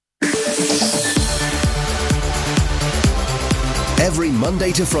every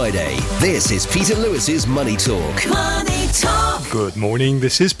Monday to Friday. This is Peter Lewis's Money Talk. Money Talk. Good morning,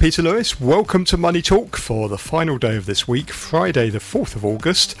 this is Peter Lewis. Welcome to Money Talk for the final day of this week, Friday the 4th of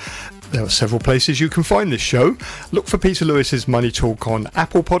August. There are several places you can find this show. Look for Peter Lewis's Money Talk on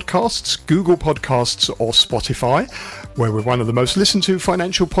Apple Podcasts, Google Podcasts or Spotify, where we're one of the most listened to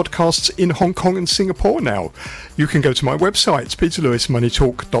financial podcasts in Hong Kong and Singapore now. You can go to my website,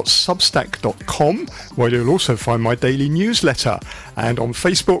 peterlewismoneytalk.substack.com, where you'll also find my daily newsletter. And on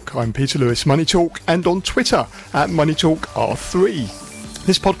Facebook, I'm Peter Lewis Money Talk, and on Twitter at Money Talk R3.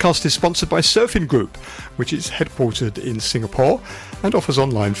 This podcast is sponsored by Surfin Group, which is headquartered in Singapore and offers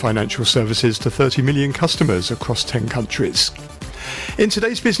online financial services to 30 million customers across 10 countries. In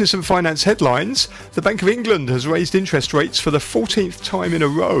today's business and finance headlines, the Bank of England has raised interest rates for the 14th time in a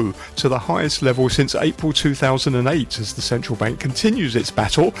row to the highest level since April 2008 as the central bank continues its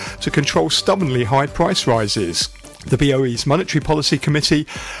battle to control stubbornly high price rises. The BOE's Monetary Policy Committee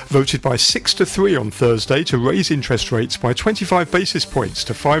voted by 6-3 on Thursday to raise interest rates by 25 basis points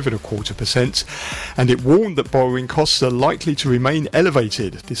to 5.25%, and it warned that borrowing costs are likely to remain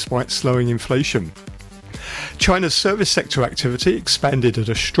elevated despite slowing inflation. China's service sector activity expanded at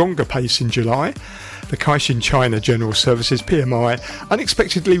a stronger pace in July. The Caixin China General Services PMI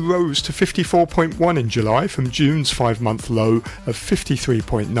unexpectedly rose to 54.1 in July from June's 5-month low of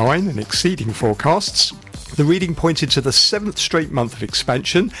 53.9 and exceeding forecasts. The reading pointed to the 7th straight month of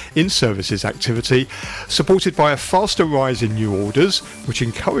expansion in services activity, supported by a faster rise in new orders, which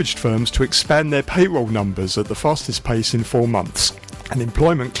encouraged firms to expand their payroll numbers at the fastest pace in 4 months. And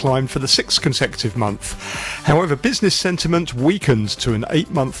employment climbed for the 6th consecutive month. However, business sentiment weakened to an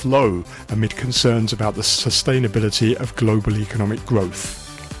 8-month low amid concerns about the sustainability of global economic growth.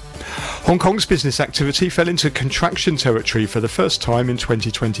 Hong Kong's business activity fell into contraction territory for the first time in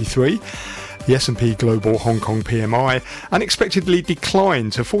 2023. The S&P Global Hong Kong PMI unexpectedly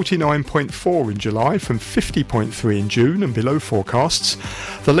declined to 49.4 in July from 50.3 in June and below forecasts.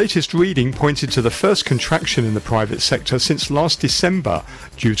 The latest reading pointed to the first contraction in the private sector since last December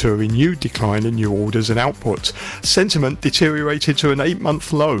due to a renewed decline in new orders and output. Sentiment deteriorated to an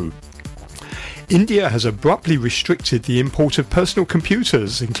 8-month low. India has abruptly restricted the import of personal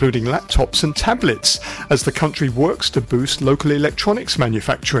computers, including laptops and tablets, as the country works to boost local electronics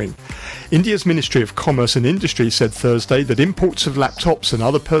manufacturing. India's Ministry of Commerce and Industry said Thursday that imports of laptops and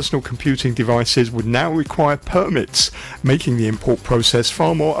other personal computing devices would now require permits, making the import process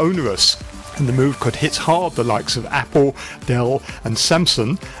far more onerous. And the move could hit hard the likes of Apple, Dell and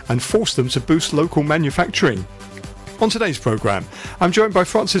Samsung and force them to boost local manufacturing. On today's programme, I'm joined by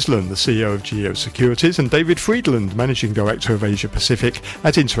Francis Lun, the CEO of GEO Securities, and David Friedland, Managing Director of Asia Pacific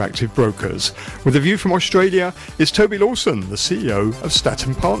at Interactive Brokers. With a view from Australia is Toby Lawson, the CEO of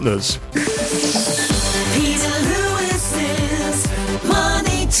Staten Partners. Peter Lewis's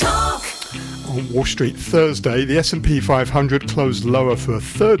Money Talk. On Wall Street Thursday, the S&P 500 closed lower for a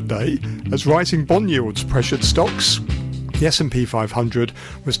third day as rising bond yields pressured stocks. The S&P 500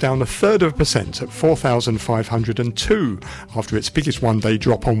 was down 1/3% at 4,502 after its biggest one-day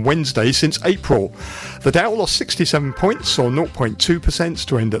drop on Wednesday since April. The Dow lost 67 points or 0.2%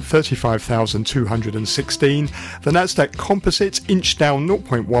 to end at 35,216. The Nasdaq Composite inched down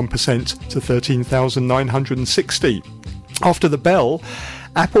 0.1% to 13,960. After the bell,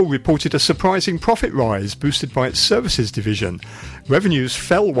 Apple reported a surprising profit rise boosted by its services division. Revenues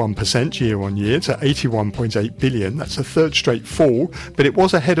fell 1% year-on-year to $81.8 billion. That's a third straight fall, but it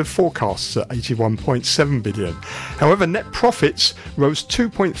was ahead of forecasts at $81.7 billion. However, net profits rose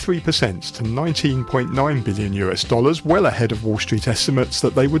 2.3% to $19.9 billion US, well ahead of Wall Street estimates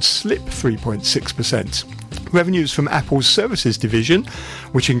that they would slip 3.6%. Revenues from Apple's services division,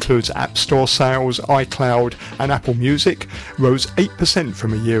 which includes App Store sales, iCloud and Apple Music, rose 8%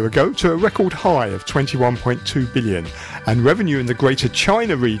 from a year ago to a record high of $21.2 billion, and revenue in the Greater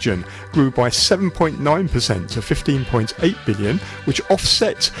China region grew by 7.9% to $15.8 billion, which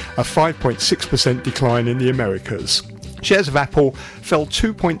offset a 5.6% decline in the Americas. Shares of Apple fell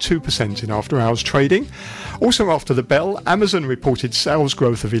 2.2% in after-hours trading. Also after the bell, Amazon reported sales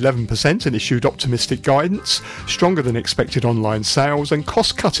growth of 11% and issued optimistic guidance. Stronger than expected online sales and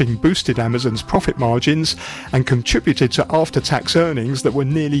cost-cutting boosted Amazon's profit margins and contributed to after-tax earnings that were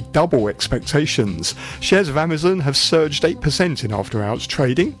nearly double expectations. Shares of Amazon have surged 8% in after-hours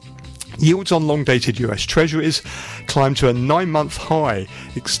trading. Yields on long-dated US Treasuries climbed to a 9-month high,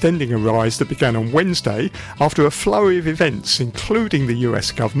 extending a rise that began on Wednesday after a flurry of events, including the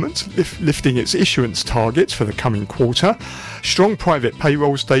US government lifting its issuance targets for the coming quarter, strong private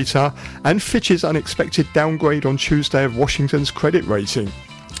payrolls data, and Fitch's unexpected downgrade on Tuesday of Washington's credit rating.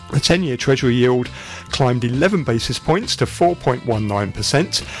 The 10-year Treasury yield climbed 11 basis points to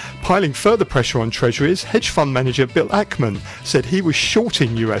 4.19%. Piling further pressure on Treasuries, hedge fund manager Bill Ackman said he was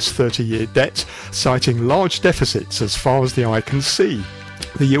shorting US 30-year debt, citing large deficits as far as the eye can see.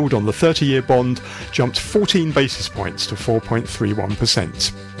 The yield on the 30-year bond jumped 14 basis points to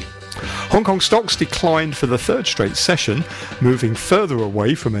 4.31%. Hong Kong stocks declined for the third straight session, moving further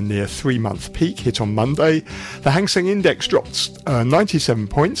away from a near 3-month peak hit on Monday. The Hang Seng Index dropped 97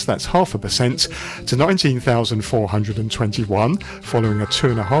 points, that's 0.5%, to 19,421, following a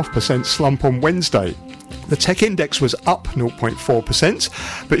 2.5% slump on Wednesday. The tech index was up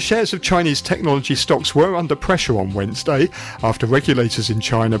 0.4%, but shares of Chinese technology stocks were under pressure on Wednesday after regulators in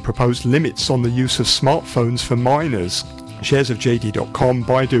China proposed limits on the use of smartphones for minors. Shares of JD.com,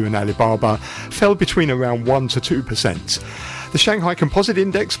 Baidu and Alibaba fell between around 1 to 2%. The Shanghai Composite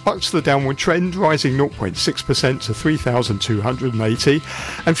Index bucked the downward trend, rising 0.6% to 3,280,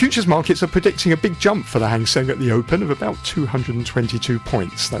 and futures markets are predicting a big jump for the Hang Seng at the open of about 222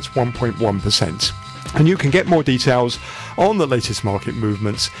 points, that's 1.1%. And you can get more details on the latest market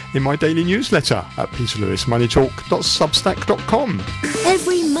movements in my daily newsletter at peterlewismoneytalk.substack.com.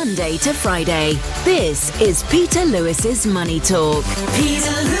 Every Monday to Friday, this is Peter Lewis's Money Talk.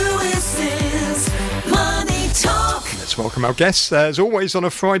 Peter Lewis's Money Talk. Let's welcome our guests. As always on a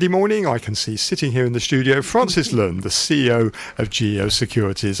Friday morning, I can see sitting here in the studio Francis Lund, the CEO of GEO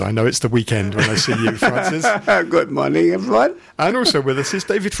Securities. I know it's the weekend when I see you, Francis. Good morning, everyone. And also with us is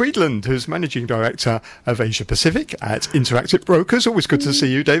David Friedland, who's Managing Director of Asia Pacific at Interactive Brokers. Always good to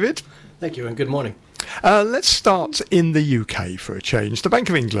see you, David. Thank you and good morning. Let's start in the UK for a change. The Bank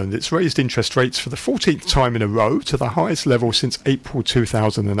of England, it's raised interest rates for the 14th time in a row to the highest level since April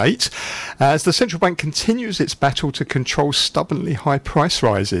 2008. As the central bank continues its battle to control stubbornly high price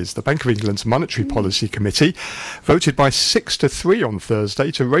rises, the Bank of England's Monetary Policy Committee voted by 6-3 on Thursday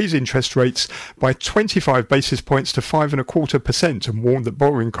to raise interest rates by 25 basis points to 5.25% and warned that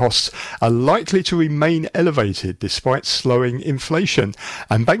borrowing costs are likely to remain elevated despite slowing inflation.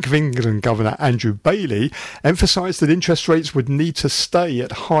 And Bank of England Governor Andrew Bailey emphasised that interest rates would need to stay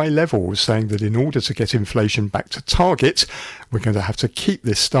at high levels, saying that in order to get inflation back to target, we're going to have to keep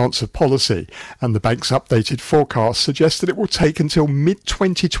this stance of policy. And the bank's updated forecast suggests that it will take until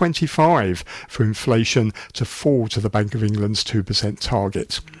mid-2025 for inflation to fall to the Bank of England's 2%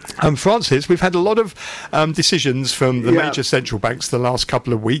 target. Francis, we've had a lot of decisions from the major central banks the last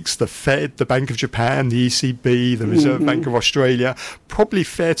couple of weeks, the Fed, the Bank of Japan, the ECB, the Reserve Bank of Australia. Probably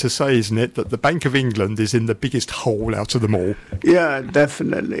fair to say, isn't it, that the Bank of England is in the biggest hole out of them all? Yeah,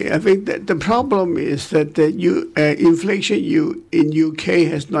 definitely. I think that the problem is that the inflation in UK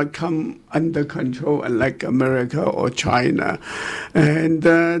has not come under control, unlike America or China, and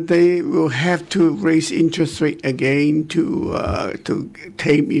they will have to raise interest rate again to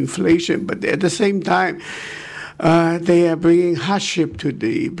tame inflation. But at the same time, they are bringing hardship to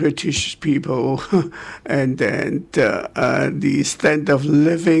the British people, and then the standard of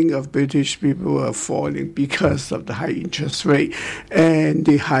living of British people are falling because of the high interest rate and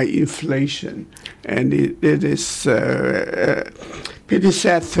the high inflation. And it is pretty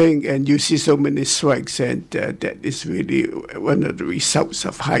sad thing, and you see so many strikes, and that is really one of the results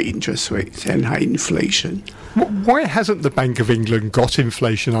of high interest rates and high inflation. Why hasn't the Bank of England got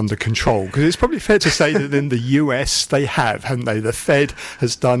inflation under control? Because it's probably fair to say that in the US they have, haven't they? The Fed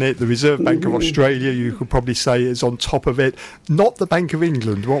has done it. The Reserve Bank of Australia, you could probably say, is on top of it. Not the Bank of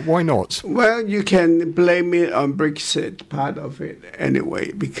England. Why not? Well, you can blame it on Brexit, part of it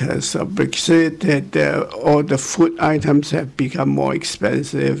anyway, because of Brexit, that all the food items have become more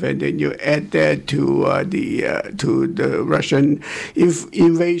expensive, and then you add that to the Russian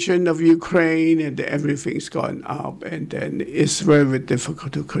invasion of Ukraine, and everything's gone up, and then it's very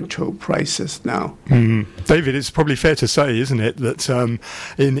difficult to control prices now. David, it's probably fair to say, isn't it, that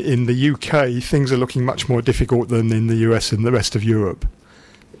in the UK things are looking much more difficult than in the US and the rest of Europe?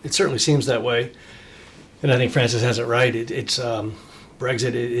 It certainly seems that way, and I think Francis has it right. It's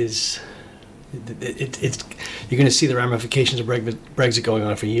Brexit is. It's you're going to see the ramifications of Brexit going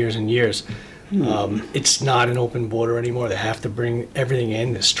on for years and years. It's not an open border anymore. They have to bring everything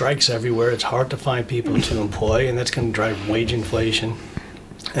in. There's strikes everywhere. It's hard to find people to employ, and that's going to drive wage inflation.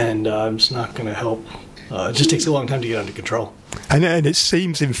 And it's not going to help. It just takes a long time to get under control. And it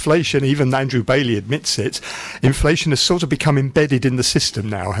seems inflation, even Andrew Bailey admits it, inflation has sort of become embedded in the system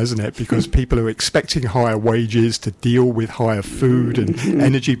now, hasn't it? Because people are expecting higher wages to deal with higher food and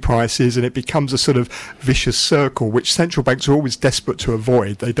energy prices, and it becomes a sort of vicious circle, which central banks are always desperate to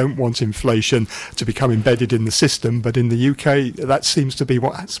avoid. They don't want inflation to become embedded in the system, but in the UK, that seems to be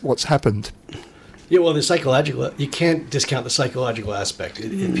what's happened. Yeah, well, the psychological, you can't discount the psychological aspect.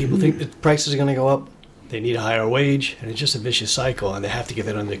 If people think that prices are going to go up, they need a higher wage, and it's just a vicious cycle, and they have to get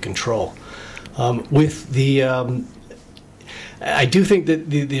that under control. I do think that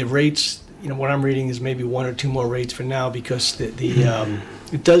the rates, what I'm reading is maybe one or two more rates for now, because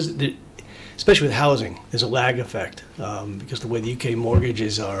it does, especially with housing, there's a lag effect, because the way the UK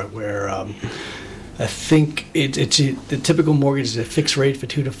mortgages are, where I think it's the typical mortgage is a fixed rate for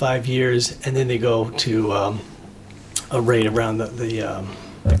 2 to 5 years, and then they go to a rate around the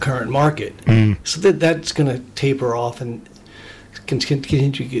current market. So that's going to taper off and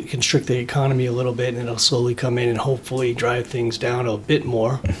continue to constrict the economy a little bit, and it'll slowly come in and hopefully drive things down a bit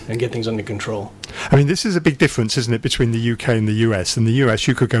more and get things under control. I mean, this is a big difference, isn't it, between the UK and the US? In the US,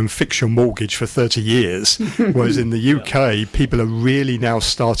 you could go and fix your mortgage for 30 years, whereas in the UK, people are really now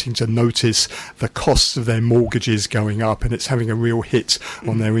starting to notice the costs of their mortgages going up, and it's having a real hit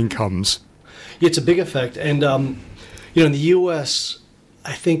on their incomes. Yeah, it's a big effect. And, in the US,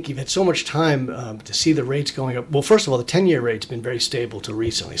 I think you've had so much time to see the rates going up. Well, first of all, the 10-year rate's been very stable till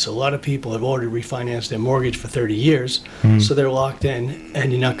recently. So a lot of people have already refinanced their mortgage for 30 years. So they're locked in,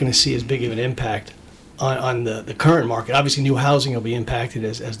 and you're not going to see as big of an impact on the current market. Obviously, new housing will be impacted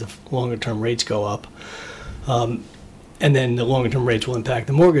as the longer-term rates go up. And then the longer-term rates will impact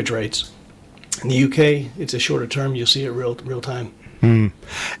the mortgage rates. In the UK, it's a shorter term. You'll see it real time.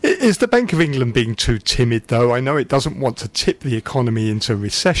 Is the Bank of England being too timid, though? I know it doesn't want to tip the economy into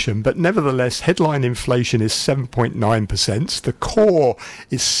recession, but nevertheless, headline inflation is 7.9%. The core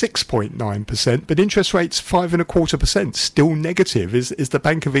is 6.9%, but interest rates 5.25%, still negative. Is the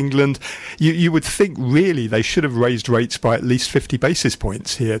Bank of England? You would think really they should have raised rates by at least 50 basis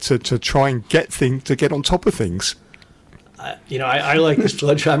points here to try and get on top of things. I like the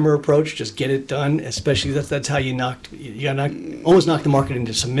sledgehammer approach. Just get it done. Especially that's how you almost knock the market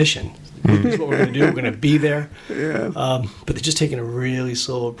into submission. That's what we're going to do. We're going to be there. Yeah. But they're just taking a really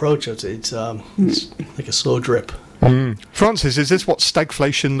slow approach. It's like a slow drip. Francis, is this what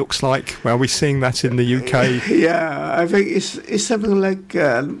stagflation looks like? Well, are we seeing that in the UK? Yeah, I think it's something like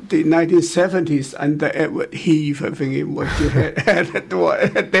the 1970s under Edward Heath. I think what you had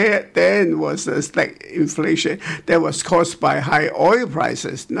then was stagflation that was caused by high oil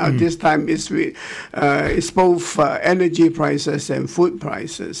prices. Now this time it's both energy prices and food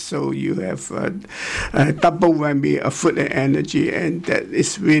prices. So you have a double whammy of food and energy, and that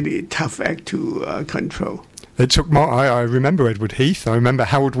is really a tough act to control. It took I remember Edward Heath. I remember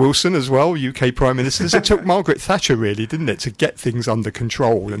Harold Wilson as well, UK Prime Ministers. It took Margaret Thatcher, really, didn't it, to get things under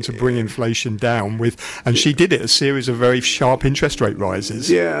control and to bring inflation down and she did it, a series of very sharp interest rate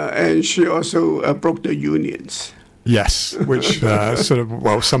rises. Yeah, and she also broke the unions. Yes, which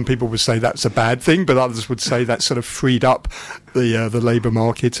some people would say that's a bad thing, but others would say that sort of freed up the labour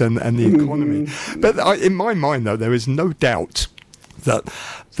market and the economy. But in my mind, though, there is no doubt that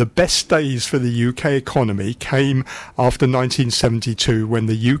the best days for the UK economy came after 1972 when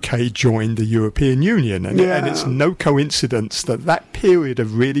the UK joined the European Union. And it's no coincidence that period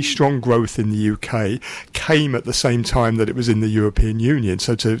of really strong growth in the UK came at the same time that it was in the European Union.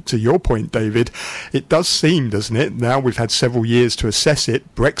 So to your point, David, it does seem, doesn't it, now we've had several years to assess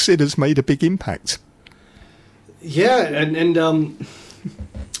it, Brexit has made a big impact. Yeah, and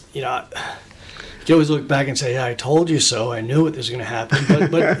you always look back and say, I told you so, I knew it was going to happen.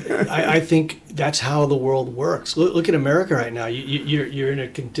 But I think that's how the world works. Look at America right now. The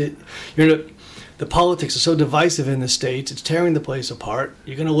politics are so divisive in the States, it's tearing the place apart.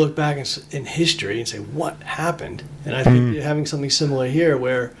 You're going to look back in history and say, what happened? And I think you're having something similar here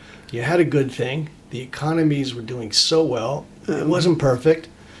where you had a good thing, the economies were doing so well, it wasn't perfect,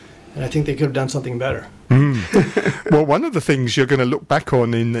 and I think they could have done something better. Well, one of the things you're going to look back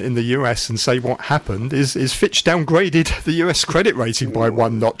on in the US and say what happened is Fitch downgraded the US credit rating by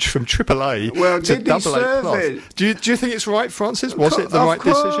one notch from AAA to AA+. Do you think it's right, Francis? Was it the right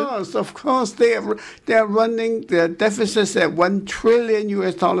decision? Of course, they are running their deficits at $1 trillion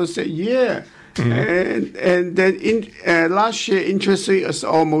a year. And then last year interest rate was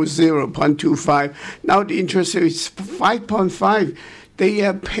almost 0.25. Now the interest rate is 5.5. They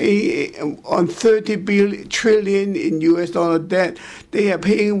are paying on 30 trillion in US dollar debt. They are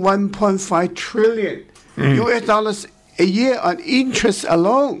paying 1.5 trillion US dollars a year on interest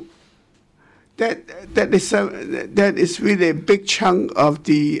alone. That is really a big chunk of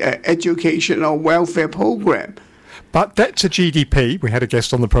the education or welfare program. But debt to GDP, we had a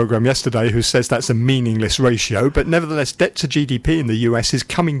guest on the programme yesterday who says that's a meaningless ratio, but nevertheless debt to GDP in the US is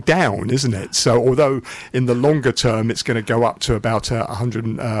coming down, isn't it? So although in the longer term it's going to go up to about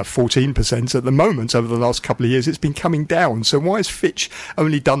 114%, at the moment over the last couple of years it's been coming down. So why has Fitch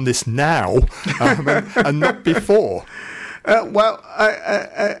only done this now and not before? Well,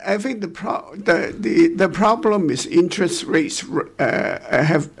 I think the problem is interest rates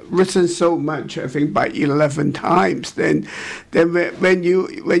have risen so much. I think by 11 times. Then when you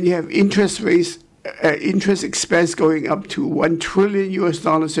have interest rates, interest expense going up to $1 trillion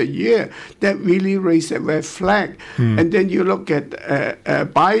a year, that really raised a red flag. And then you look at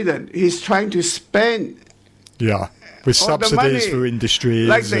Biden; he's trying to spend. Yeah. With subsidies for industries,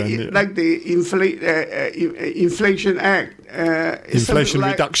 like the Inflation Act, Inflation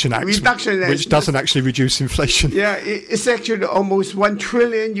Reduction Act, which doesn't actually reduce inflation. Yeah, it's actually almost $1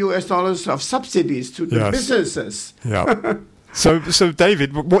 trillion of subsidies to the businesses. Yeah. So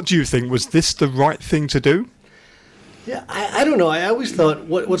David, what do you think? Was this the right thing to do? Yeah, I don't know. I always thought,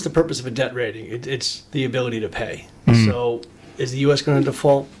 what's the purpose of a debt rating? It's the ability to pay. So. Is the U.S. going to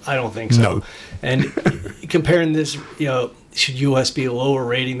default? I don't think so. No. And comparing this, should U.S. be a lower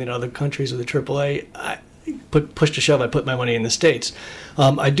rating than other countries with a AAA? Push to shove, I put my money in the States.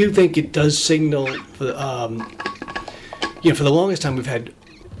 I do think it does signal, for the longest time we've had,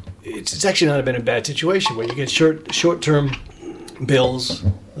 it's actually not been a bad situation where you get short-term bills,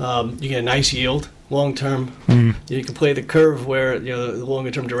 you get a nice yield. Long-term, you can play the curve where the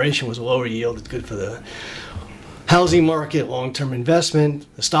longer-term duration was a lower yield. It's good for the housing market, long-term investment,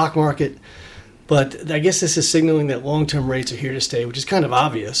 the stock market. But I guess this is signaling that long-term rates are here to stay, which is kind of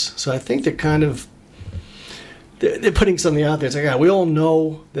obvious. So I think they're they're putting something out there. It's like, we all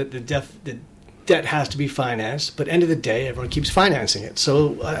know that the debt has to be financed, but end of the day, everyone keeps financing it.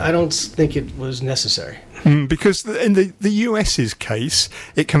 So I don't think it was necessary. Because in the US's case,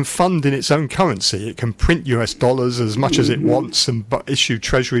 it can fund in its own currency. It can print US dollars as much as it wants and issue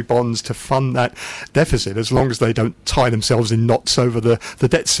treasury bonds to fund that deficit, as long as they don't tie themselves in knots over the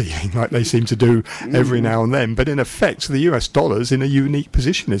debt ceiling like they seem to do every now and then. But in effect, the US dollar's in a unique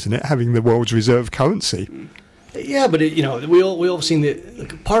position, isn't it, having the world's reserve currency? Yeah, but we all have seen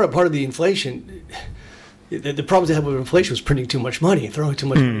that part of the inflation. The problem they had with inflation was printing too much money, throwing too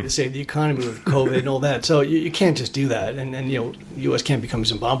much money to save the economy with COVID and all that. So you can't just do that, and the U.S. can't become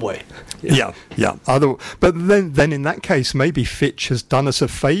Zimbabwe. Yeah. But then in that case, maybe Fitch has done us a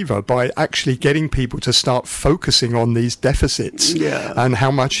favour by actually getting people to start focusing on these deficits and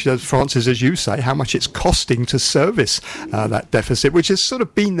how much, Francis, as you say, how much it's costing to service that deficit, which has sort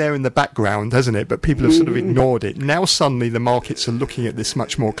of been there in the background, hasn't it? But people have sort of ignored it. Now suddenly the markets are looking at this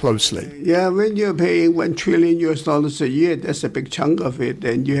much more closely. Yeah, when you're paying $1 trillion a year, that's a big chunk of it,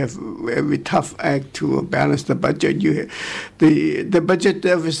 and you have a very tough act to balance the budget. The budget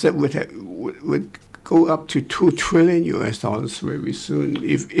deficit would go up to $2 trillion very soon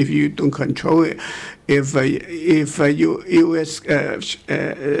if you don't control it. If U.S.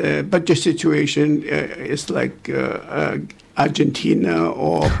 budget situation is like Argentina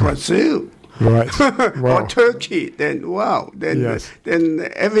or Brazil. Right. Or Turkey, then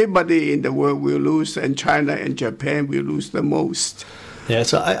everybody in the world will lose, and China and Japan will lose the most. Yeah,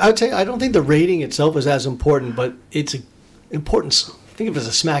 so I'd say I don't think the rating itself is as important, but it's important. Think of it as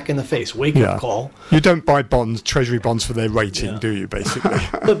a smack in the face, wake-up call. You don't buy treasury bonds for their rating, do you, basically?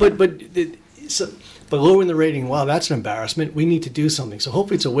 But lowering the rating, wow, that's an embarrassment. We need to do something. So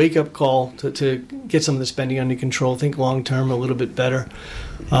hopefully it's a wake-up call to get some of the spending under control, think long-term a little bit better.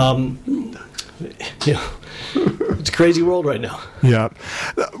 It's a crazy world right now. Yeah.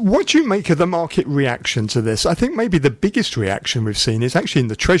 What do you make of the market reaction to this? I think maybe the biggest reaction we've seen is actually in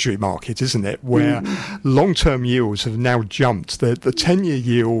the treasury market, isn't it? Where long-term yields have now jumped. The 10-year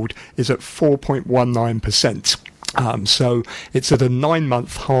yield is at 4.19%. So it's at a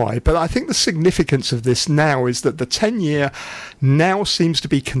 9-month high. But I think the significance of this now is that the 10-year now seems to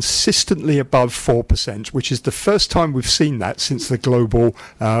be consistently above 4%, which is the first time we've seen that since the global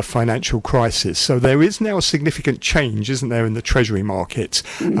financial crisis. So there is now a significant change, isn't there, in the treasury market,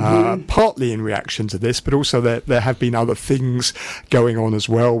 partly in reaction to this, but also there have been other things going on as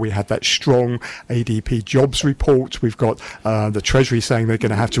well. We had that strong ADP jobs report. We've got the treasury saying they're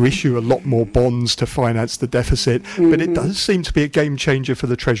going to have to issue a lot more bonds to finance the deficit. But it does seem to be a game changer for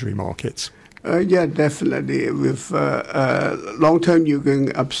the treasury markets. Yeah, definitely. With long-term yield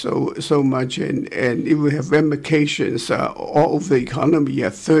going up so much, and if we have ramifications all over the economy, you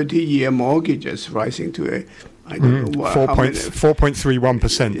have 30-year mortgages rising to I don't know what.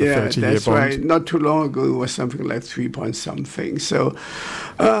 4.31%, the 30-year bond. That's right. Not too long ago, it was something like 3 point something. So,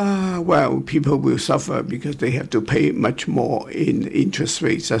 well, people will suffer because they have to pay much more in interest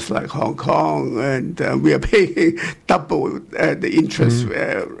rates, just like Hong Kong, and we are paying double the interest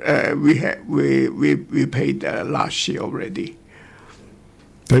we paid last year already.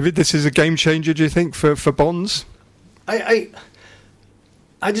 David, this is a game changer, do you think, for bonds? I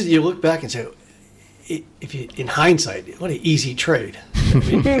just, you look back and say, if you, in hindsight, what an easy trade. I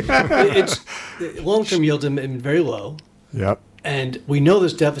mean, it's long-term yields have been very low. Yep. And we know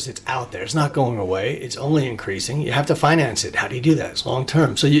this deficit's out there. It's not going away. It's only increasing. You have to finance it. How do you do that? It's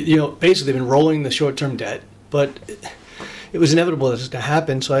long-term. So, you know, basically been rolling the short-term debt, but it was inevitable that this was going to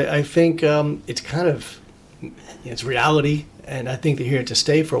happen. So I think it's kind of, it's reality. And I think they're here to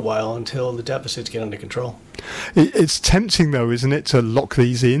stay for a while until the deficits get under control. It's tempting, though, isn't it, to lock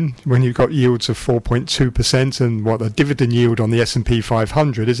these in when you've got yields of 4.2% and what the dividend yield on the S&P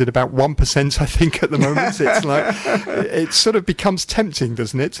 500 is at about 1%, I think, at the moment. It's like it sort of becomes tempting,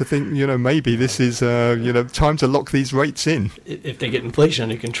 doesn't it, to think, you know, maybe this is time to lock these rates in. If they get inflation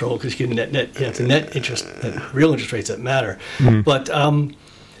under control, because you get it's the net interest, real interest rates that matter. But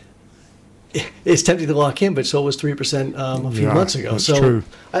it's tempting to lock in, but so was 3% a few months ago. That's so true.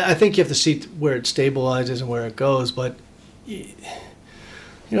 I think you have to see where it stabilizes and where it goes. But you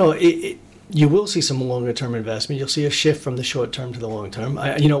know, you will see some longer term investment. You'll see a shift from the short term to the long term.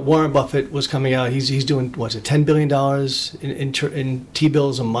 Warren Buffett was coming out. He's doing $10 billion in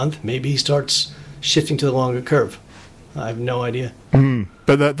T-bills a month. Maybe he starts shifting to the longer curve. I have no idea.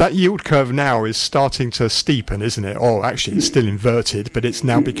 But that yield curve now is starting to steepen, isn't it? Or actually, it's still inverted, but it's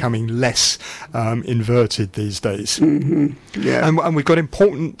now becoming less inverted these days. Yeah. And we've got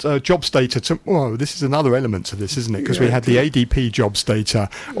important jobs data. This is another element to this, isn't it? Because we had the ADP jobs data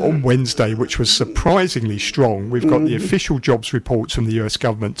on Wednesday, which was surprisingly strong. We've got the official jobs reports from the US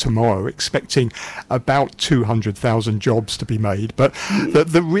government tomorrow, expecting about 200,000 jobs to be made. But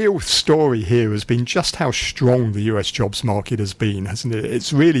the real story here has been just how strong the US jobs market has been, hasn't it?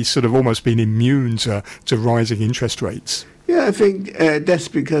 It's really sort of almost been immune to rising interest rates. Yeah, I think that's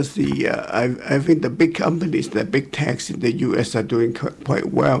because I think the big companies, the big techs in the U.S. are doing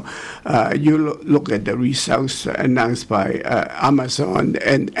quite well. You look at the results announced by Amazon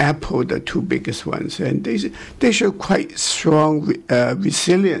and Apple, the two biggest ones, and they show quite strong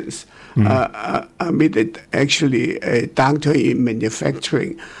resilience amid actually a downturn in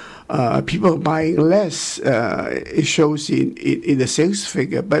manufacturing. People buying less, it shows in the sales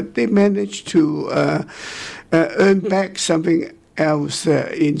figure, but they managed to earn back something else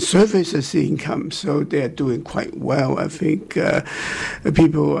in services income, so they are doing quite well. I think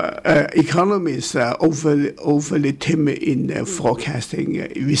economists are overly timid in forecasting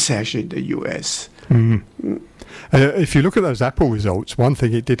recession in the U.S. If you look at those Apple results, one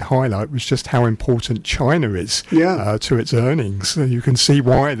thing it did highlight was just how important China is to its earnings. You can see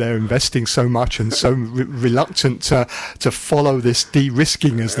why they're investing so much and so reluctant to follow this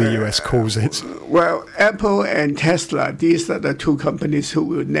de-risking, as the US calls it. Well, Apple and Tesla, these are the two companies who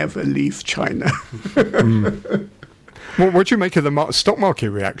will never leave China. Well, what do you make of the stock market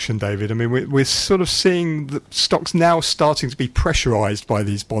reaction, David? I mean, we're sort of seeing the stocks now starting to be pressurized by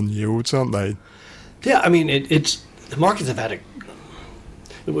these bond yields, aren't they? Yeah, I mean, it's the markets have had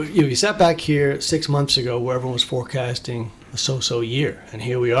you sat back here 6 months ago where everyone was forecasting a so-so year, and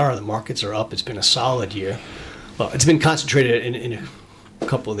here we are. The markets are up. It's been a solid year. Well, it's been concentrated in a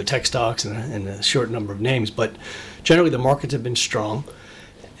couple of the tech stocks and a short number of names, but generally the markets have been strong,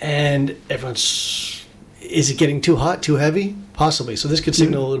 and is it getting too hot, too heavy? Possibly. So this could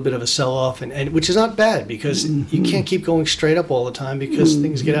signal a little bit of a sell-off, and which is not bad because you can't keep going straight up all the time because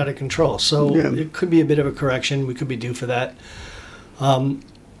things get out of control. So it could be a bit of a correction. We could be due for that.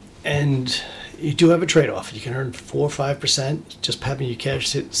 And you do have a trade-off. You can earn 4 or 5%. Just having your cash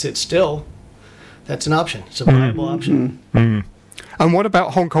sit still, that's an option. It's a viable option. And what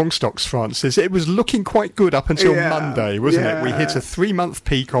about Hong Kong stocks, Francis? It was looking quite good up until Monday, wasn't it? We hit a 3-month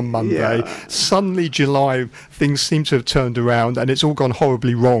peak on Monday. Suddenly, July, things seem to have turned around, and it's all gone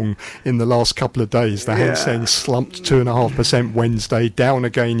horribly wrong in the last couple of days. The Hang Seng slumped 2.5% Wednesday, down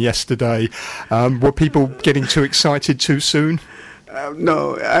again yesterday. Were people getting too excited too soon?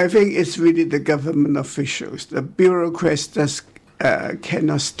 No, I think it's really the government officials. The bureaucrats just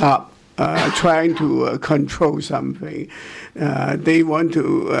cannot stop trying to control something. They want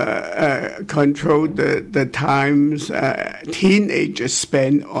to control the times teenagers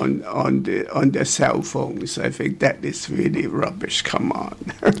spend on their cell phones. I think that is really rubbish. Come on.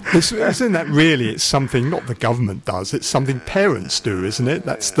 Isn't that really? It's something not the government does. It's something parents do, isn't it?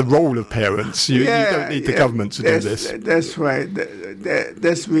 That's the role of parents. You don't need the government to do this. That's right.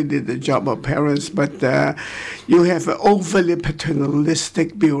 That's really the job of parents. But you have an overly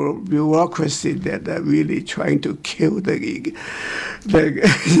paternalistic bureaucracy that are really trying to kill the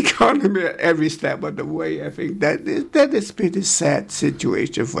economy at every step of the way. I think that is pretty sad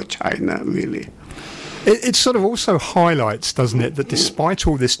situation for China, really. It sort of also highlights, doesn't it, that despite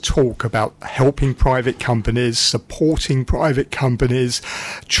all this talk about helping private companies, supporting private companies,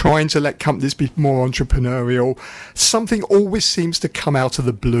 trying to let companies be more entrepreneurial, something always seems to come out of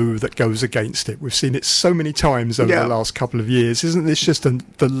the blue that goes against it. We've seen it so many times over the last couple of years. Isn't this just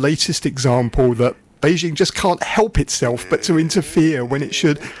the latest example that Beijing just can't help itself but to interfere when it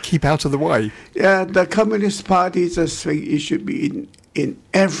should keep out of the way? Yeah, the Communist Party just think it should be in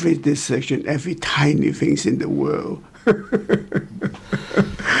every decision, every tiny things in the world. I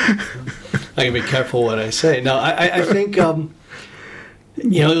can be careful what I say. No, I think look,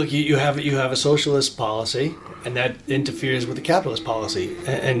 you have a socialist policy, and that interferes with the capitalist policy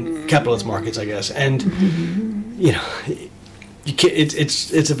and capitalist markets, I guess. And you can't,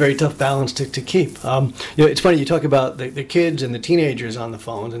 it's a very tough balance to keep. It's funny you talk about the kids and the teenagers on the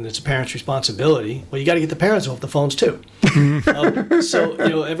phones, and it's a parent's responsibility. Well, you got to get the parents off the phones too. So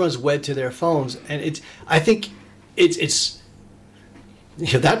everyone's wed to their phones, and I think it's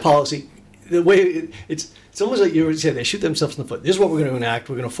that policy. The way it's almost like you said, they shoot themselves in the foot. This is what we're going to enact.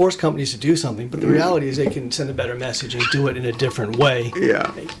 We're going to force companies to do something, but the reality is they can send a better message and do it in a different way.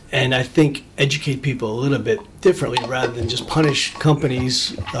 Yeah. And I think educate people a little bit differently rather than just punish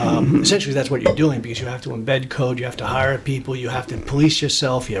companies. Essentially, that's what you're doing, because you have to embed code, you have to hire people, you have to police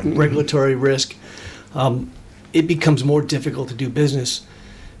yourself, you have regulatory risk. It becomes more difficult to do business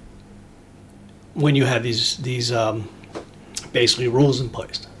when you have these basically rules in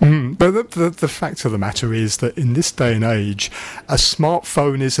place. But the fact of the matter is that in this day and age, a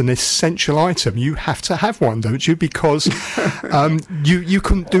smartphone is an essential item. You have to have one, don't you? Because you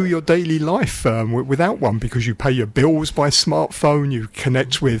couldn't do your daily life without one, because you pay your bills by smartphone, you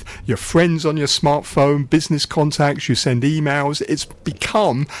connect with your friends on your smartphone, business contacts, you send emails. It's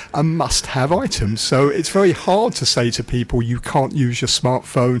become a must-have item. So it's very hard to say to people you can't use your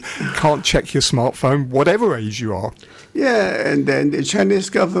smartphone, can't check your smartphone, whatever age you are. Yeah, and then the Chinese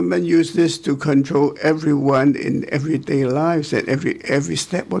government used this to control everyone in everyday lives at every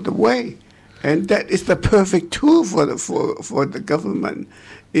step of the way, and that is the perfect tool for the government.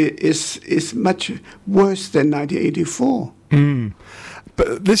 It is much worse than 1984.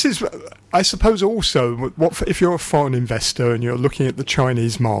 But this is, I suppose, also if you're a foreign investor and you're looking at the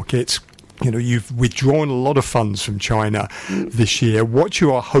Chinese market. You've withdrawn a lot of funds from China this year. What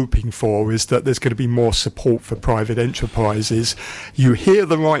you are hoping for is that there's going to be more support for private enterprises. You hear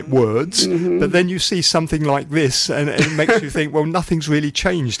the right words, but then you see something like this, and it makes you think, well, nothing's really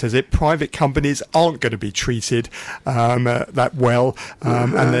changed, has it? Private companies aren't going to be treated that well,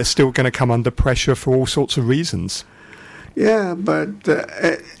 and they're still going to come under pressure for all sorts of reasons. Yeah, but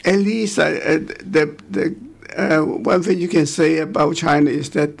at least one thing you can say about China is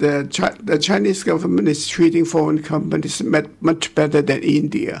that the Chinese government is treating foreign companies much better than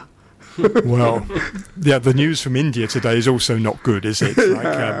India. Well, yeah, the news from India today is also not good, is it?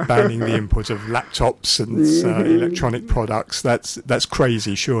 Like banning the import of laptops and electronic products. That's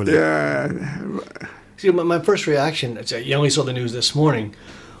crazy, surely. Yeah. See, my first reaction, you only saw the news this morning,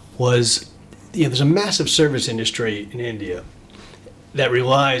 was there's a massive service industry in India that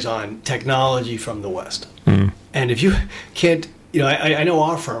relies on technology from the West. And if you can't, I know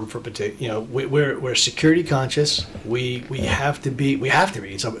our firm for particular, we're security conscious. We have to be.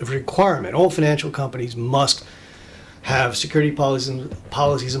 It's a requirement. All financial companies must have security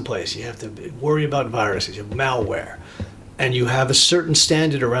policies in place. You have to worry about viruses, you have malware, and you have a certain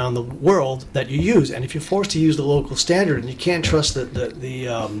standard around the world that you use. And if you're forced to use the local standard and you can't trust well,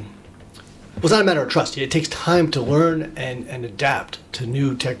 it's not a matter of trust. It takes time to learn and adapt to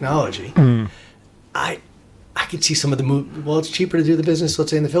new technology. I could see some of the move. Well, it's cheaper to do the business,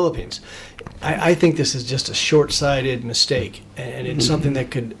 let's say, in the Philippines. I think this is just a short-sighted mistake, and it's something that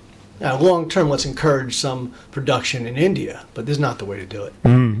could Now, long term, let's encourage some production in India, but this is not the way to do it.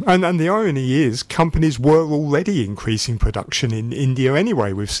 And the irony is, companies were already increasing production in India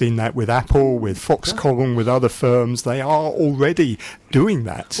anyway. We've seen that with Apple, with Foxconn, with other firms. They are already doing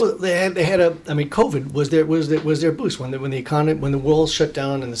that. Well, they had COVID was their boost when the world shut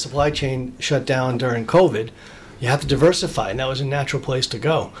down and the supply chain shut down during COVID. You have to diversify, and that was a natural place to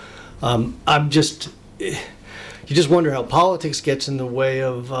go. You just wonder how politics gets in the way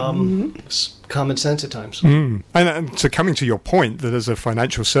of common sense at times. And so coming to your point that as a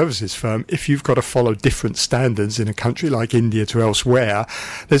financial services firm, if you've got to follow different standards in a country like India to elsewhere,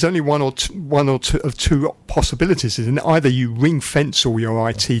 there's only one or two possibilities. And either you ring fence all your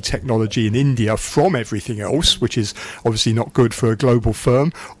IT technology in India from everything else, which is obviously not good for a global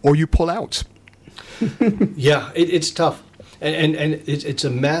firm, or you pull out. Yeah, it's tough. And it's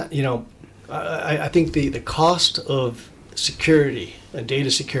I think the cost of security and data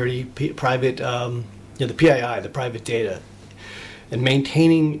security, private, the PII, the private data, and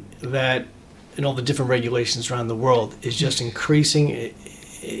maintaining that and all the different regulations around the world is just increasing.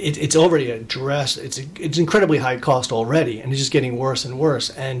 It's already addressed. It's incredibly high cost already, and it's just getting worse and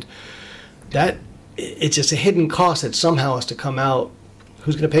worse. And that it's just a hidden cost that somehow has to come out.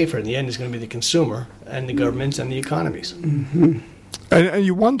 Who's going to pay for it? In the end, it's going to be the consumer and the governments and the economies. And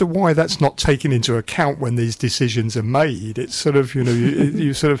you wonder why that's not taken into account when these decisions are made. It's sort of,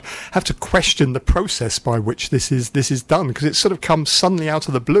 you sort of have to question the process by which this is done, because it sort of comes suddenly out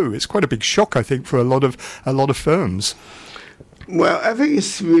of the blue. It's quite a big shock, I think, for a lot of firms. Well, I think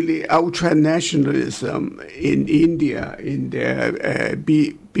it's really ultra-nationalism in India, in their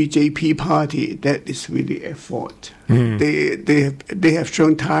BJP party, that is really a fault. They have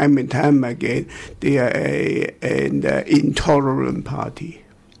shown time and time again they are an intolerant party.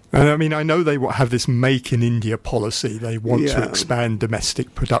 And I mean, I know they have this Make in India policy. They want to expand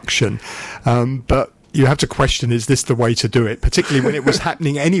domestic production, but you have to question, is this the way to do it? Particularly when it was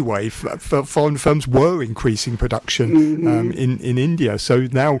happening anyway. Foreign firms were increasing production in India. So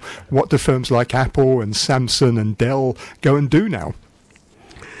now what do firms like Apple and Samsung and Dell go and do now?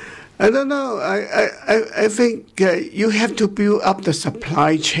 I don't know. I think you have to build up the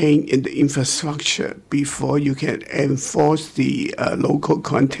supply chain and the infrastructure before you can enforce the local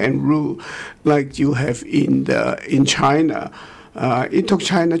content rule like you have in China. It took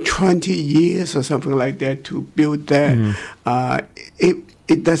China 20 years or something like that to build that.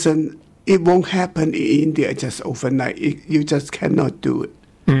 It won't happen in India just overnight. You just cannot do it.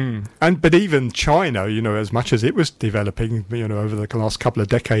 But even China, as much as it was developing, over the last couple of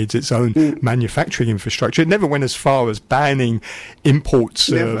decades, its own manufacturing infrastructure, it never went as far as banning imports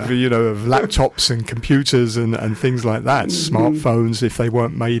of laptops and computers and things like that, smartphones, if they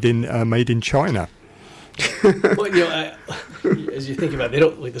weren't made in China. Well, as you think about it, they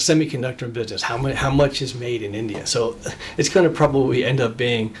don't like the semiconductor business. How much is made in India? So it's going to probably end up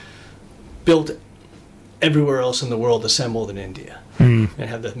being built everywhere else in the world, assembled in India, and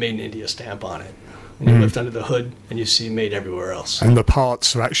have the Made in India stamp on it. And you lift under the hood, and you see made everywhere else. And the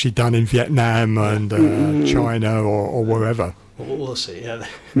parts are actually done in Vietnam and China or wherever. We'll see.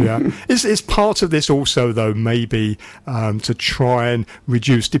 Yeah. Is part of this also, though, maybe to try and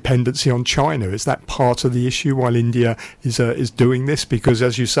reduce dependency on China? Is that part of the issue while India is doing this? Because,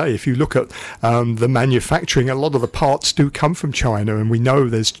 as you say, if you look at the manufacturing, a lot of the parts do come from China, and we know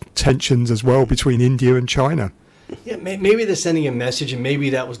there's tensions as well between India and China. Yeah, maybe they're sending a message, and maybe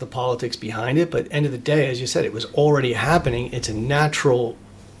that was the politics behind it. But at the end of the day, as you said, it was already happening. It's a natural.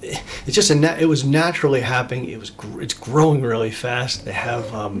 It's just it was naturally happening. It's growing really fast. They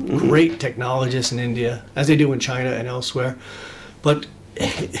have great technologists in India, as they do in China and elsewhere. But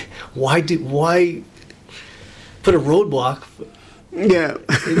why put a roadblock?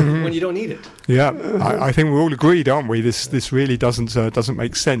 When you don't need it. Yeah, I think we're all agreed, aren't we? This really doesn't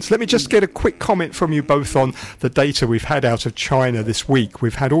make sense. Let me just get a quick comment from you both on the data we've had out of China this week.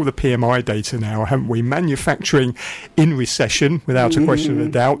 We've had all the PMI data now, haven't we? Manufacturing in recession, without a question of a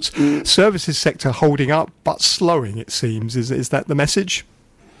doubt. Services sector holding up, but slowing, it seems. Is that the message?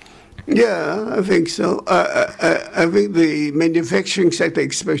 Yeah, I think so. I think the manufacturing sector,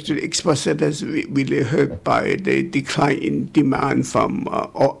 especially export sector, is really hurt by the decline in demand from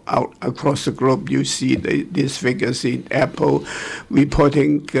out across the globe. You see these figures in Apple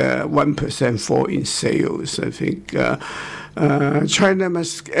reporting 1% fall in sales. I think China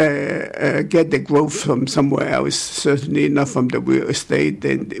must get the growth from somewhere else, certainly not from the real estate.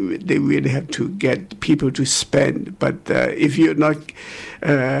 Then they really have to get people to spend. But if you're not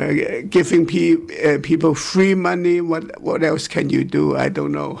giving people free money, what else can you do? I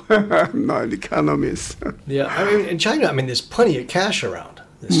don't know. I'm not an economist. Yeah, I mean, in China, there's plenty of cash around.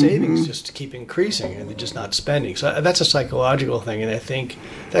 The savings just keep increasing, and they're just not spending. So that's a psychological thing, and I think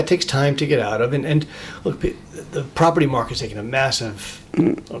that takes time to get out of. And look, the property market's taken a massive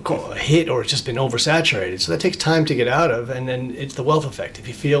hit, or it's just been oversaturated. So that takes time to get out of, and then it's the wealth effect. If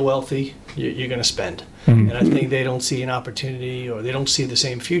you feel wealthy, you're going to spend. And I think they don't see an opportunity, or they don't see the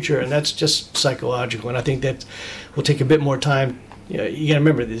same future, and that's just psychological. And I think that will take a bit more time. You got to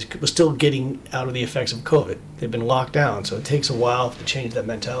remember, we're still getting out of the effects of COVID. They've been locked down, so it takes a while to change that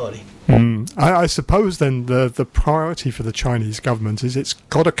mentality. I suppose then the priority for the Chinese government is it's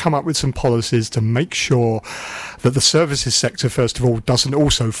got to come up with some policies to make sure that the services sector, first of all, doesn't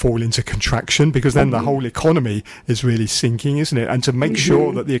also fall into contraction, because then the whole economy is really sinking, isn't it? And to make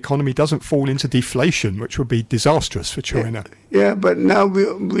sure that the economy doesn't fall into deflation, which would be disastrous for China. Yeah, but now we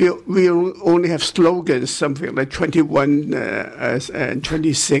only have slogans, something like 21 and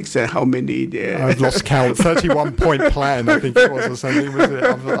 26 and how many there. I've lost count. 31-point plan, I think it was, or something. Was it?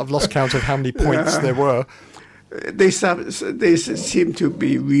 I've lost count of how many points there were. They seem to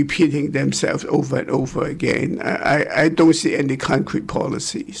be repeating themselves over and over again. I don't see any concrete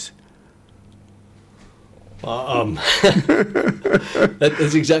policies. That's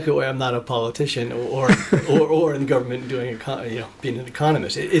exactly why I'm not a politician or in the government doing being an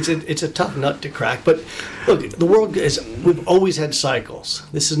economist. It's a tough nut to crack. But look, the world we've always had cycles.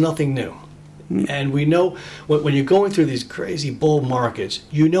 This is nothing new. And we know when you're going through these crazy bull markets,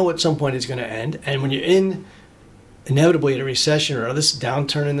 you know at some point it's going to end. And when you're inevitably in a recession or this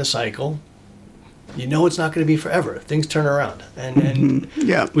downturn in the cycle, you know it's not going to be forever. Things turn around, and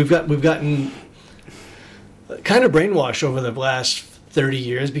we've gotten kind of brainwashed over the last 30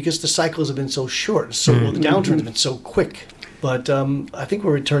 years because the cycles have been so short. So the downturn has been so quick. But I think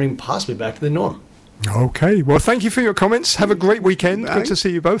we're returning possibly back to the norm. Okay, well, thank you for your comments. Have a great weekend. Good to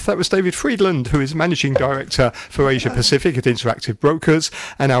see you both. That was David Friedland, who is Managing Director for Asia Pacific at Interactive Brokers,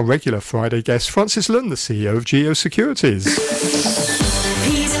 and our regular Friday guest, Francis Lund, the CEO of Geo Securities.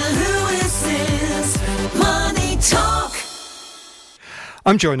 Peter Lewis's Money Talk.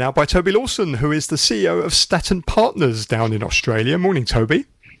 I'm joined now by Toby Lawson, who is the CEO of Staten Partners down in Australia. Morning, Toby.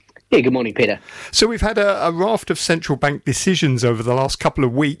 Yeah, good morning, Peter. So we've had a raft of central bank decisions over the last couple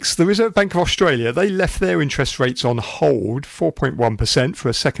of weeks. The Reserve Bank of Australia, they left their interest rates on hold, 4.1% for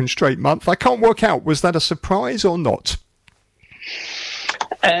a second straight month. I can't work out, was that a surprise or not?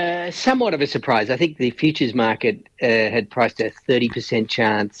 Somewhat of a surprise. I think the futures market had priced a 30%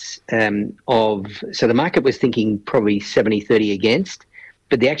 chance so the market was thinking probably 70-30 against,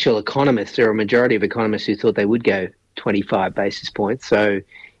 but the actual economists, there are a majority of economists who thought they would go 25 basis points. So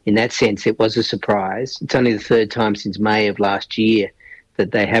in that sense, it was a surprise. It's only the third time since May of last year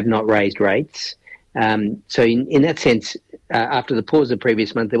that they have not raised rates. So in that sense, after the pause of the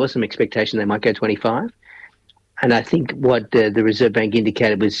previous month, there was some expectation they might go 25. And I think what the Reserve Bank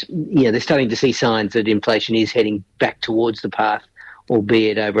indicated was, they're starting to see signs that inflation is heading back towards the path,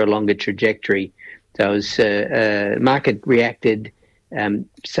 albeit over a longer trajectory. So market reacted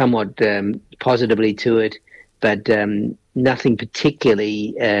somewhat positively to it, but nothing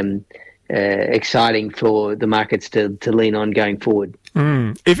particularly exciting for the markets to lean on going forward.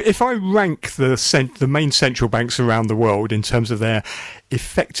 If I rank the main central banks around the world in terms of their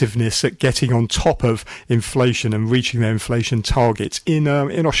effectiveness at getting on top of inflation and reaching their inflation targets, in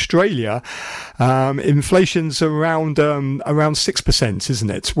Australia, inflation's around 6%, isn't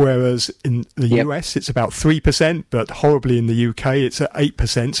it? Whereas in the US, it's about 3%, but horribly in the UK, it's at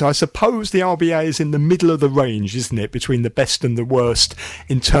 8%. So I suppose the RBA is in the middle of the range, isn't it, between the best and the worst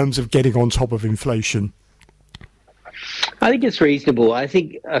in terms of getting on top of inflation? I think it's reasonable. I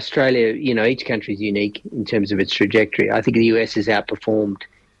think Australia, each country is unique in terms of its trajectory. I think the US has outperformed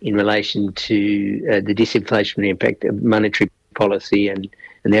in relation to the disinflationary impact of monetary policy and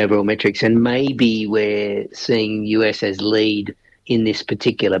the overall metrics. And maybe we're seeing US as lead in this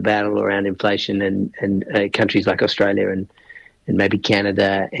particular battle around inflation, and countries like Australia and maybe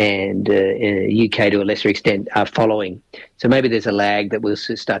Canada and UK to a lesser extent are following. So maybe there's a lag that we'll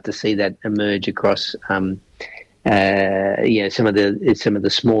start to see that emerge across some of the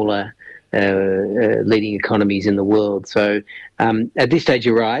smaller leading economies in the world. So at this stage,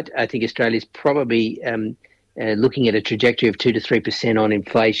 you're right. I think Australia's probably looking at a trajectory of 2 to 3% on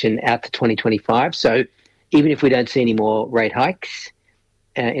inflation out to 2025. So even if we don't see any more rate hikes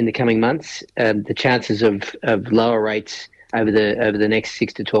in the coming months, the chances of lower rates over the next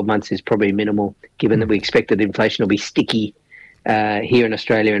 6 to 12 months is probably minimal, given that we expect that inflation will be sticky here in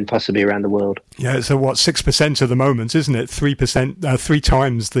Australia and possibly around the world. Yeah, so 6% at the moment, isn't it? 3%, 3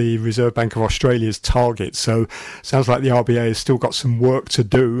 times the Reserve Bank of Australia's target. So sounds like the RBA has still got some work to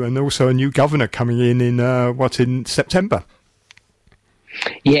do, and also a new governor coming in September.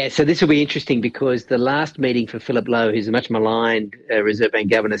 Yeah, so this will be interesting because the last meeting for Philip Lowe, who's a much maligned Reserve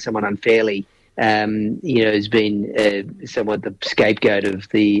Bank governor, somewhat unfairly, has been somewhat the scapegoat of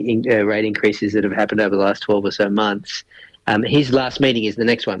the rate increases that have happened over the last 12 or so months. His last meeting is the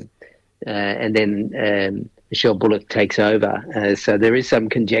next one, and then Michelle Bullock takes over. So there is some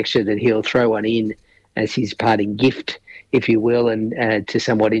conjecture that he'll throw one in as his parting gift, if you will, and to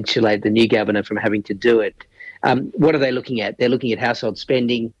somewhat insulate the new governor from having to do it. What are they looking at? They're looking at household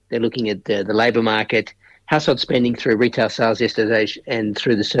spending. They're looking at the labour market. Household spending through retail sales yesterday and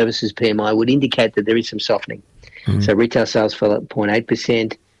through the services PMI would indicate that there is some softening. So retail sales fell at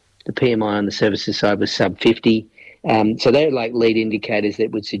 0.8%. The PMI on the services side was sub 50. So they're like lead indicators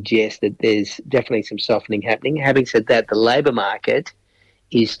that would suggest that there's definitely some softening happening. Having said that, the labour market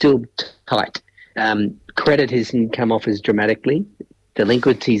is still tight. Credit hasn't come off as dramatically.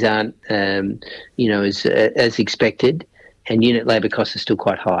 Delinquencies aren't, as expected, and unit labour costs are still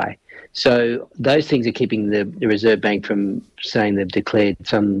quite high. So those things are keeping the Reserve Bank from saying they've declared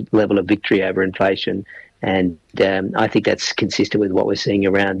some level of victory over inflation. And I think that's consistent with what we're seeing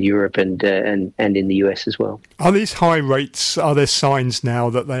around Europe and in the US as well. Are these high rates, are there signs now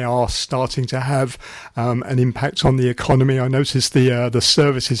that they are starting to have an impact on the economy? I noticed the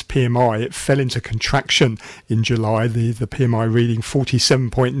services PMI, it fell into contraction in July, the PMI reading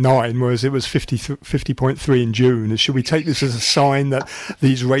 47.9, whereas it was 50.3 in June. Should we take this as a sign that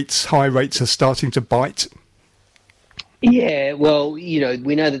these high rates are starting to bite? Yeah, well, we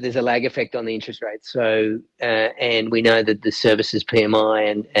know that there's a lag effect on the interest rates. So, and we know that the services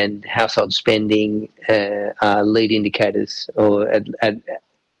PMI and household spending are lead indicators, or at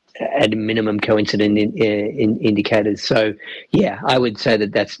a minimum coincident indicators. So, yeah, I would say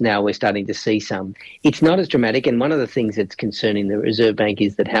that that's now we're starting to see some. It's not as dramatic, and one of the things that's concerning the Reserve Bank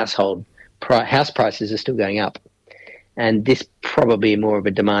is that house prices are still going up. And this probably more of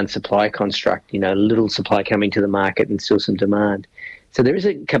a demand-supply construct, little supply coming to the market and still some demand. So there is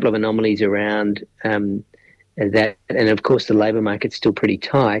a couple of anomalies around that. And, of course, the labour market's still pretty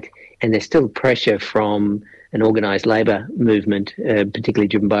tight, and there's still pressure from an organised labour movement, particularly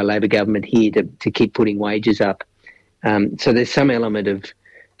driven by a Labour government here, to keep putting wages up. So there's some element of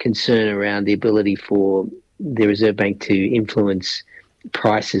concern around the ability for the Reserve Bank to influence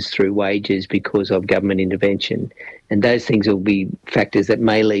prices through wages because of government intervention. And those things will be factors that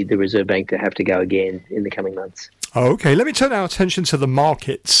may lead the Reserve Bank to have to go again in the coming months. Okay, let me turn our attention to the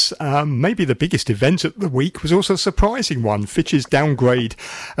markets. Maybe the biggest event of the week was also a surprising one, Fitch's downgrade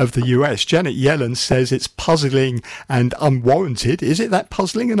of the US. Janet Yellen says it's puzzling and unwarranted. Is it that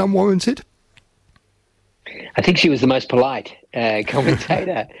puzzling and unwarranted? I think she was the most polite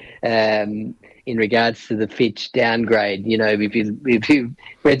commentator in regards to the Fitch downgrade. If you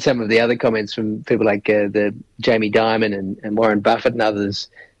read some of the other comments from people like the Jamie Dimon and Warren Buffett and others,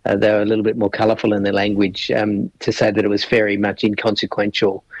 they were a little bit more colourful in their language to say that it was very much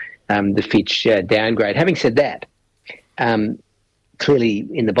inconsequential, the Fitch downgrade. Having said that, clearly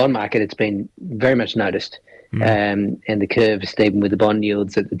in the bond market it's been very much noticed, and the curves, even with the bond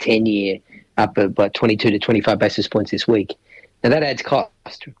yields at the 10-year, up about 22 to 25 basis points this week. Now, that adds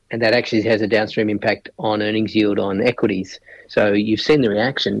cost, and that actually has a downstream impact on earnings yield on equities. So you've seen the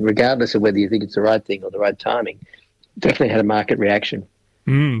reaction, regardless of whether you think it's the right thing or the right timing. Definitely had a market reaction.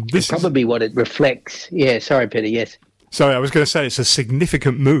 This is probably what it reflects. Yeah, sorry, Peter, yes. Sorry, I was going to say it's a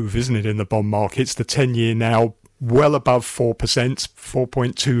significant move, isn't it, in the bond markets? The 10-year now well above 4%,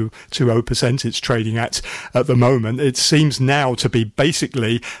 4.220% it's trading at the moment. It seems now to be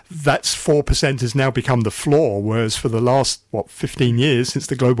basically that's 4% has now become the floor, whereas for the last, 15 years since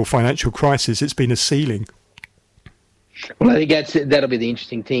the global financial crisis, it's been a ceiling. Well, I think that'll be the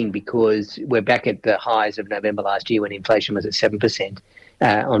interesting thing, because we're back at the highs of November last year when inflation was at 7%.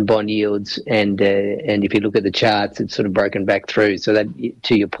 On bond yields, and if you look at the charts, it's sort of broken back through. So that,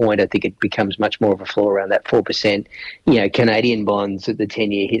 to your point, I think it becomes much more of a floor around that 4%. Canadian bonds at the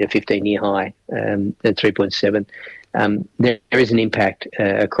 10-year hit a 15-year high at 3.7. There is an impact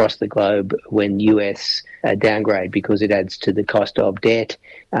across the globe when US downgrade, because it adds to the cost of debt.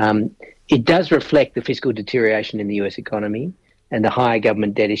 It does reflect the fiscal deterioration in the US economy and the higher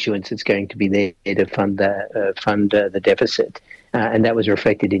government debt issuance that's going to be there to fund the deficit. And that was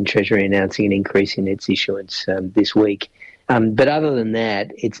reflected in Treasury announcing an increase in its issuance this week. But other than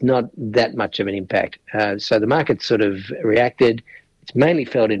that, it's not that much of an impact. So the market sort of reacted. It's mainly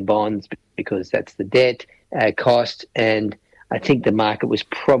felt in bonds because that's the debt cost. And I think the market was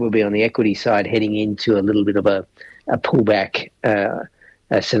probably on the equity side heading into a little bit of a pullback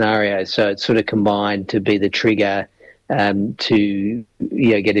scenario. So it sort of combined to be the trigger to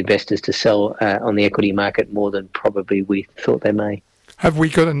get investors to sell on the equity market more than probably we thought they may. Have we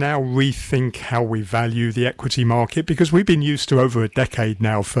got to now rethink how we value the equity market? Because we've been used to over a decade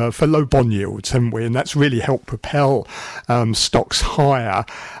now for low bond yields, haven't we? And that's really helped propel stocks higher.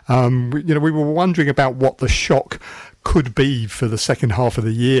 We were wondering about what the shock could be for the second half of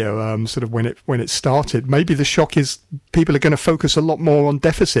the year, sort of when it started. Maybe the shock is people are going to focus a lot more on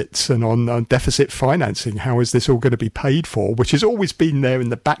deficits and on deficit financing. How is this all going to be paid for? Which has always been there in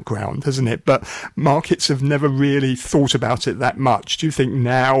the background, hasn't it? But markets have never really thought about it that much. Do you think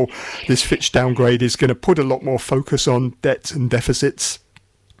now this Fitch downgrade is going to put a lot more focus on debt and deficits?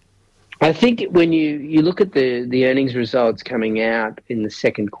 I think when you look at the earnings results coming out in the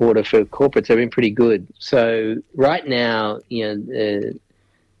second quarter for corporates, they've been pretty good. So right now,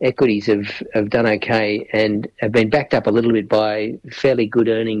 equities have done okay and have been backed up a little bit by fairly good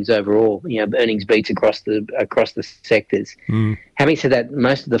earnings overall. Earnings beats across the sectors. Having said that,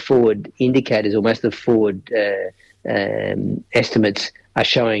 most of the forward indicators or most of the forward estimates are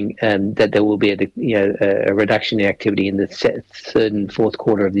showing that there will be a reduction in activity in the third and fourth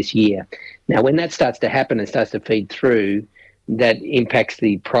quarter of this year. Now, when that starts to happen and starts to feed through, that impacts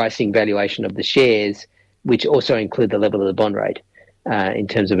the pricing valuation of the shares, which also include the level of the bond rate in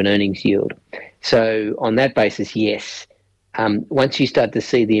terms of an earnings yield. So on that basis, yes. Once you start to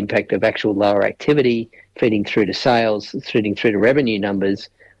see the impact of actual lower activity feeding through to sales, feeding through to revenue numbers,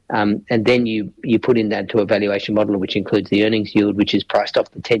 and then you put in that to a valuation model which includes the earnings yield, which is priced off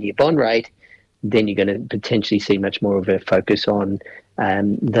the 10-year bond rate, then you're going to potentially see much more of a focus on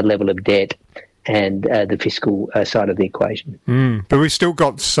the level of debt and the fiscal side of the equation. But we've still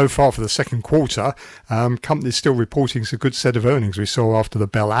got, so far for the second quarter, companies still reporting a good set of earnings. We saw after the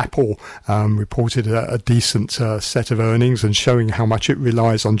bell Apple reported a decent set of earnings and showing how much it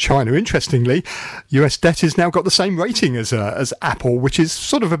relies on China. Interestingly, US debt has now got the same rating as Apple, which is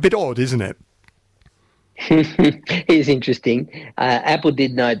sort of a bit odd, isn't it? It is interesting. Apple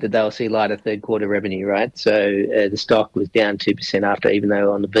did note that they'll see lighter third quarter revenue, right? So the stock was down 2% after, even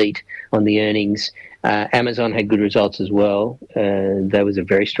though on the beat on the earnings. Amazon had good results as well. That was a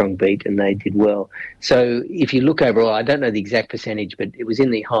very strong beat and they did well. So if you look overall, I don't know the exact percentage, but it was in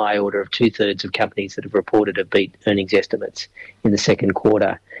the high order of 2/3 of companies that have reported have beat earnings estimates in the second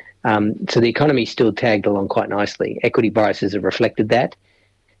quarter. So the economy still tagged along quite nicely. Equity prices have reflected that.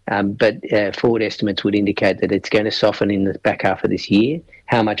 But forward estimates would indicate that it's going to soften in the back half of this year.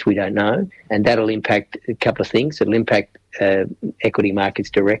 How much, we don't know. And that'll impact a couple of things. It'll impact equity markets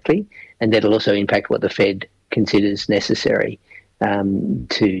directly, and that'll also impact what the Fed considers necessary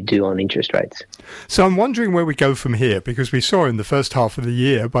to do on interest rates. So I'm wondering where we go from here, because we saw in the first half of the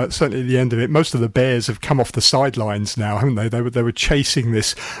year, but certainly at the end of it, most of the bears have come off the sidelines now, haven't they? They were chasing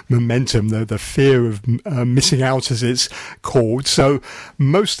this momentum, the fear of missing out, as it's called. So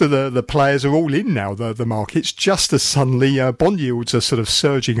most of the players are all in now, the markets, just as suddenly bond yields are sort of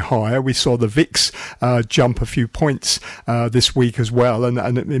surging higher. We saw the VIX jump a few points this week as well,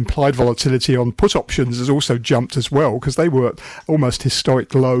 and implied volatility on put options has also jumped as well, because they were almost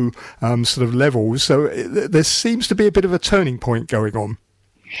historic low sort of levels. So there seems to be a bit of a turning point going on.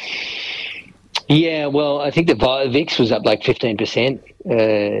 Yeah, well, I think the VIX was up like 15%.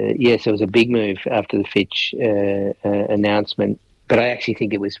 Yes, it was a big move after the Fitch announcement. But I actually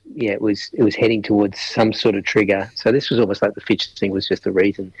think it was heading towards some sort of trigger. So this was almost like the Fitch thing was just a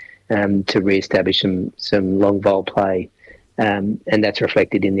reason to re-establish some long vol play, and that's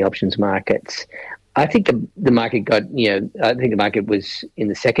reflected in the options markets. I think the market got, I think the market was in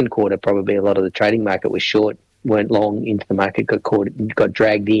the second quarter, probably a lot of the trading market was short, weren't long into the market, got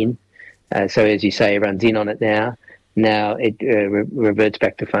dragged in. So as you say, everyone's in on it now. Now it reverts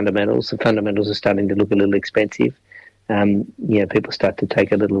back to fundamentals. The fundamentals are starting to look a little expensive. People start to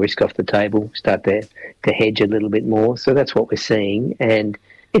take a little risk off the table, start to hedge a little bit more. So that's what we're seeing. And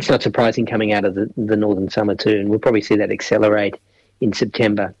it's not surprising coming out of the northern summer too. And we'll probably see that accelerate in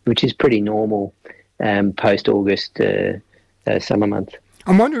September, which is pretty normal post-August summer month.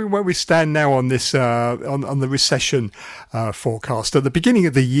 I'm wondering where we stand now on this, on the recession forecast. At the beginning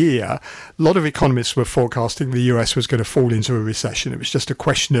of the year, a lot of economists were forecasting the US was going to fall into a recession. It was just a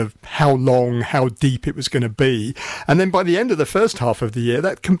question of how long, how deep it was going to be. And then by the end of the first half of the year,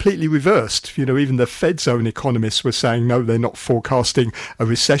 that completely reversed. Even the Fed's own economists were saying, no, they're not forecasting a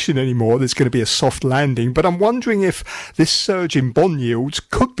recession anymore. There's going to be a soft landing. But I'm wondering if this surge in bond yields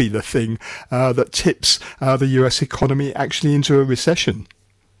could be the thing that tips the US economy actually into a recession.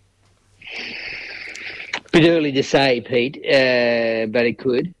 Bit early to say, Pete, but it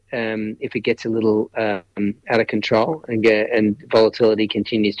could if it gets a little out of control and volatility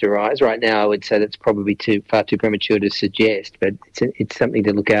continues to rise. Right now, I would say that's probably far too premature to suggest, but it's something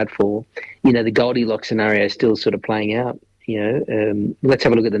to look out for. The Goldilocks scenario is still sort of playing out. let's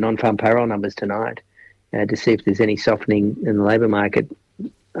have a look at the non-farm payroll numbers tonight to see if there's any softening in the labour market.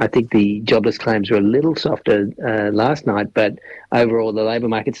 I think the jobless claims were a little softer last night, but overall the labour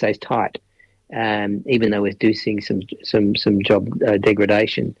market stays tight, even though we're seeing some job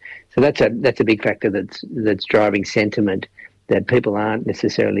degradation. So that's a big factor that's driving sentiment, that people aren't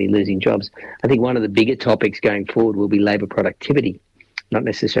necessarily losing jobs. I think one of the bigger topics going forward will be labour productivity, not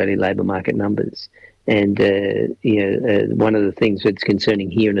necessarily labour market numbers. And one of the things that's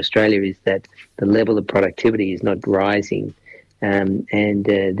concerning here in Australia is that the level of productivity is not rising.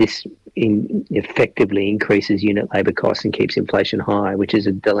 This effectively increases unit labour costs and keeps inflation high, which is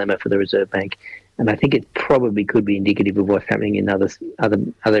a dilemma for the Reserve Bank. And I think it probably could be indicative of what's happening in other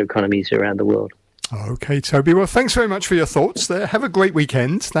economies around the world. Okay, Toby. Well, thanks very much for your thoughts there. Have a great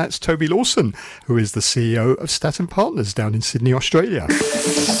weekend. That's Toby Lawson, who is the CEO of Staten Partners down in Sydney, Australia.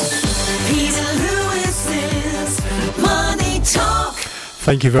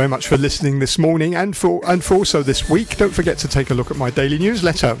 Thank you very much for listening this morning and for also this week. Don't forget to take a look at my daily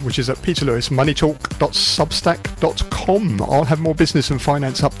newsletter, which is at peterlewismoneytalk.substack.com. I'll have more business and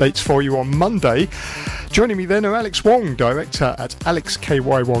finance updates for you on Monday. Joining me then are Alex Wong, Director at Alex KY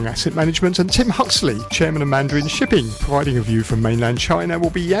Wong Asset Management, and Tim Huxley, Chairman of Mandarin Shipping. Providing a view from mainland China will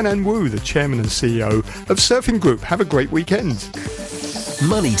be Yanan Wu, the Chairman and CEO of Surfing Group. Have a great weekend.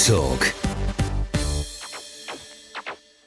 Money Talk